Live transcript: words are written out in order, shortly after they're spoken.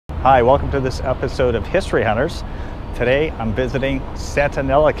Hi, welcome to this episode of History Hunters. Today I'm visiting Santa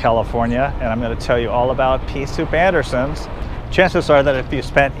Nella, California, and I'm going to tell you all about Pea Soup Andersen's. Chances are that if you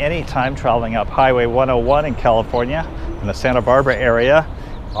spent any time traveling up Highway 101 in California, in the Santa Barbara area,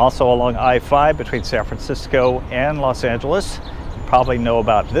 also along I-5 between San Francisco and Los Angeles, you probably know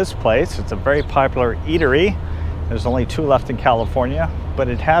about this place. It's a very popular eatery. There's only two left in California, but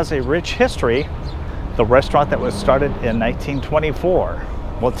it has a rich history. The restaurant that was started in 1924.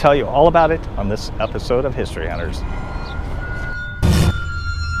 We'll tell you all about it on this episode of History Hunters.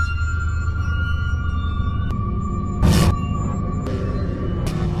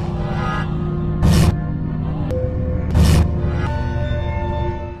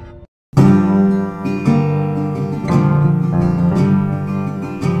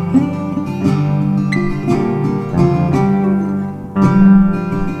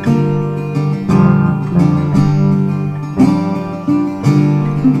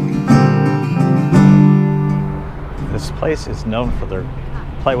 This place is known for their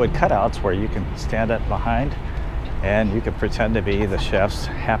plywood cutouts where you can stand up behind and you can pretend to be the chefs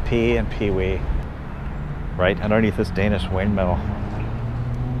Happy and Pee Wee right underneath this Danish windmill.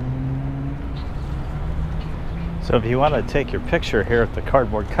 So if you want to take your picture here at the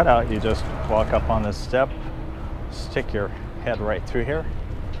cardboard cutout, you just walk up on this step, stick your head right through here.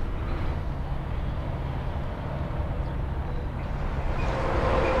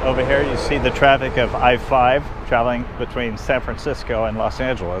 Over here you see the traffic of I-5 traveling between San Francisco and Los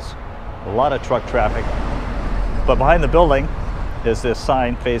Angeles. A lot of truck traffic. But behind the building is this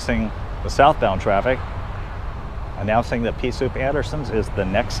sign facing the southbound traffic announcing that Pea Soup Andersen's is the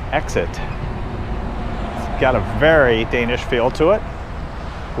next exit. It's got a very Danish feel to it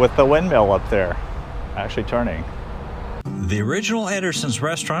with the windmill up there actually turning. The original Andersen's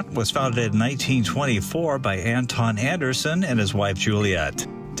restaurant was founded in 1924 by Anton Andersen and his wife Juliet.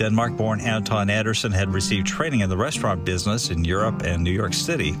 Denmark-born Anton Andersen had received training in the restaurant business in Europe and New York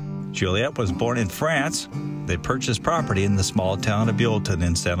City. Juliet was born in France. They purchased property in the small town of Buellton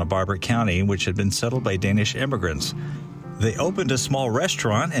in Santa Barbara County, which had been settled by Danish immigrants. They opened a small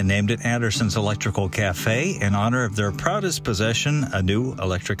restaurant and named it Andersen's Electrical Cafe in honor of their proudest possession, a new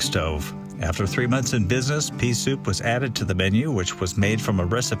electric stove. After 3 months in business, pea soup was added to the menu, which was made from a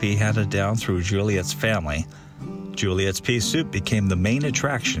recipe handed down through Juliet's family. Juliet's pea soup became the main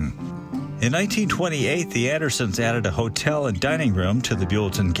attraction. In 1928, the Andersens added a hotel and dining room to the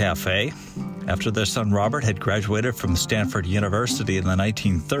Buellton Cafe. After their son Robert had graduated from Stanford University in the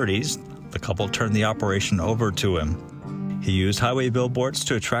 1930s, the couple turned the operation over to him. He used highway billboards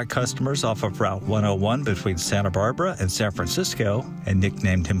to attract customers off of Route 101 between Santa Barbara and San Francisco and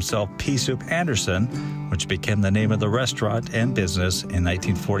nicknamed himself Pea Soup Andersen, which became the name of the restaurant and business in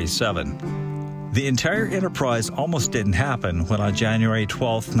 1947. The entire enterprise almost didn't happen when on January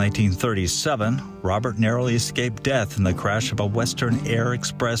 12, 1937, Robert narrowly escaped death in the crash of a Western Air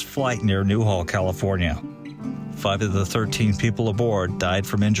Express flight near Newhall, California. 5 of the 13 people aboard died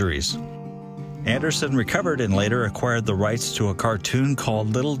from injuries. Andersen recovered and later acquired the rights to a cartoon called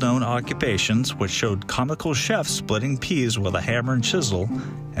Little Known Occupations, which showed comical chefs splitting peas with a hammer and chisel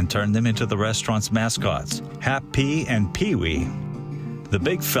and turned them into the restaurant's mascots, Happy and Pee Wee. The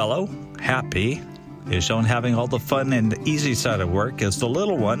big fellow, Happy, is shown having all the fun and easy side of work as the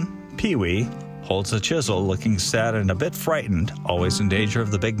little one, Pee Wee, holds a chisel looking sad and a bit frightened, always in danger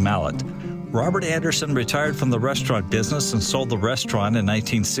of the big mallet. Robert Andersen retired from the restaurant business and sold the restaurant in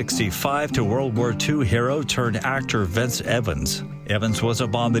 1965 to World War II hero turned actor Vince Evans. Evans was a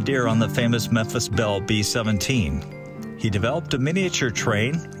bombardier on the famous Memphis Belle B-17. He developed a miniature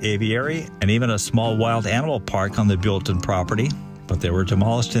train, aviary, and even a small wild animal park on the Buellton property, but they were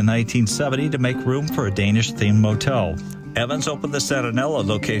demolished in 1970 to make room for a Danish-themed motel. Evans opened the Santa Nella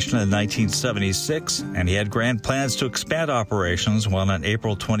location in 1976, and he had grand plans to expand operations when on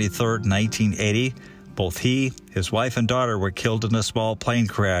April 23, 1980, both he, his wife, and daughter were killed in a small plane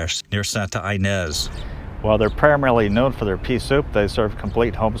crash near Santa Ynez. While they're primarily known for their pea soup, they serve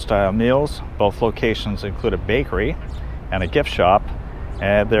complete home-style meals. Both locations include a bakery and a gift shop,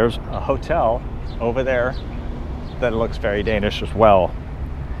 and there's a hotel over there that looks very Danish as well.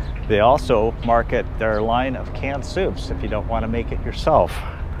 They also market their line of canned soups if you don't want to make it yourself.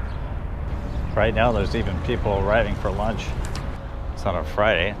 Right now there's even people arriving for lunch. It's on a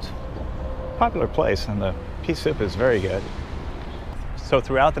Friday. It's a popular place and the pea soup is very good. So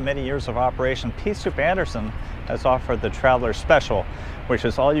throughout the many years of operation, Pea Soup Andersen has offered the Traveler Special, which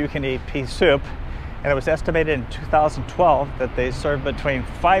is all-you-can-eat pea soup. And it was estimated in 2012 that they served between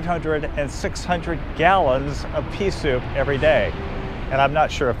 500 and 600 gallons of pea soup every day. And I'm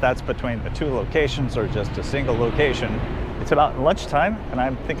not sure if that's between the two locations or just a single location, It's about lunchtime, and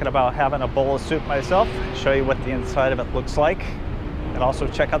I'm thinking about having a bowl of soup myself, show you what the inside of it looks like, and also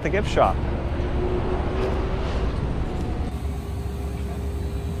check out the gift shop.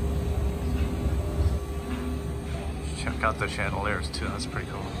 Check out the chandeliers too, that's pretty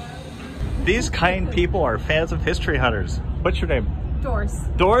cool. These kind people are fans of history hunters. What's your name? Doris.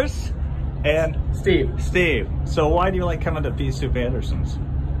 Doris? And? Steve. Steve. So why do you like coming to Pea Soup Andersen's?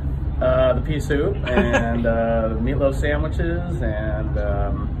 The pea soup and meatloaf sandwiches and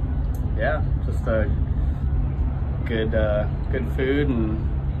yeah, just a good food and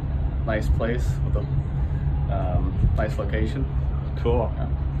nice place with a nice location. Cool. Yeah.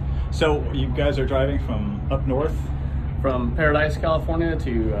 So you guys are driving from up north? From Paradise, California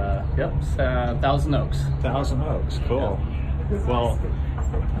to Thousand Oaks. Thousand Oaks, cool. Yeah. Well,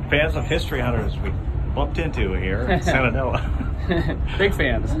 fans of history hunters we bumped into here in Santa Nella. Big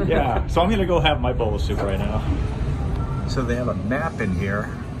fans. Yeah, so I'm gonna go have my bowl of soup right now. So they have a map in here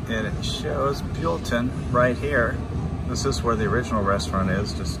and it shows Buellton right here. This is where the original restaurant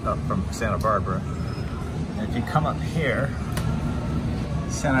is, just up from Santa Barbara. And if you come up here,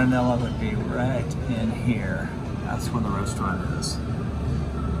 Santa Nella would be right in here. That's where the restaurant is.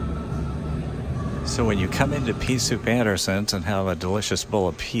 So when you come into Pea Soup Andersen's and have a delicious bowl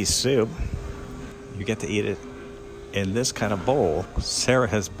of pea soup, you get to eat it in this kind of bowl. Sarah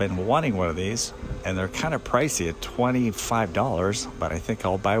has been wanting one of these, and they're kind of pricey at $25, but I think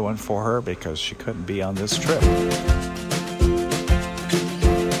I'll buy one for her because she couldn't be on this trip.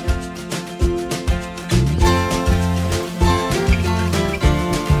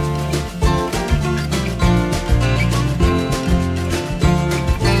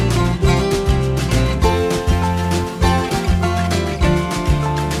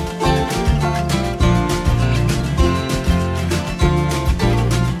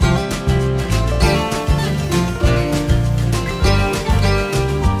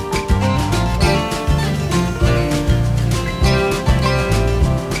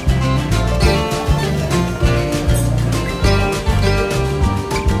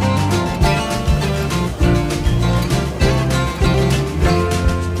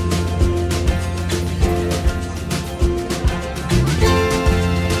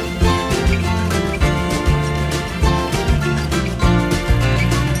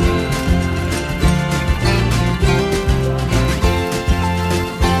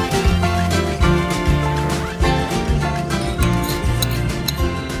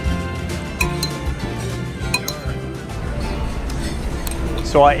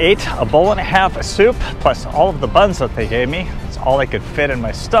 So I ate a bowl and a half of soup, plus all of the buns that they gave me. It's all I could fit in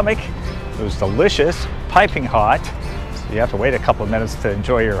my stomach. It was delicious, piping hot. So you have to wait a couple of minutes to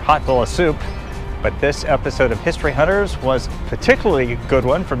enjoy your hot bowl of soup. But this episode of History Hunters was particularly a good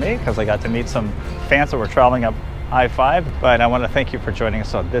one for me because I got to meet some fans that were traveling up I-5. But I want to thank you for joining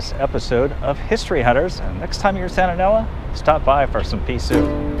us on this episode of History Hunters. And next time you're in Santa Nella, stop by for some pea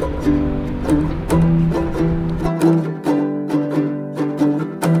soup.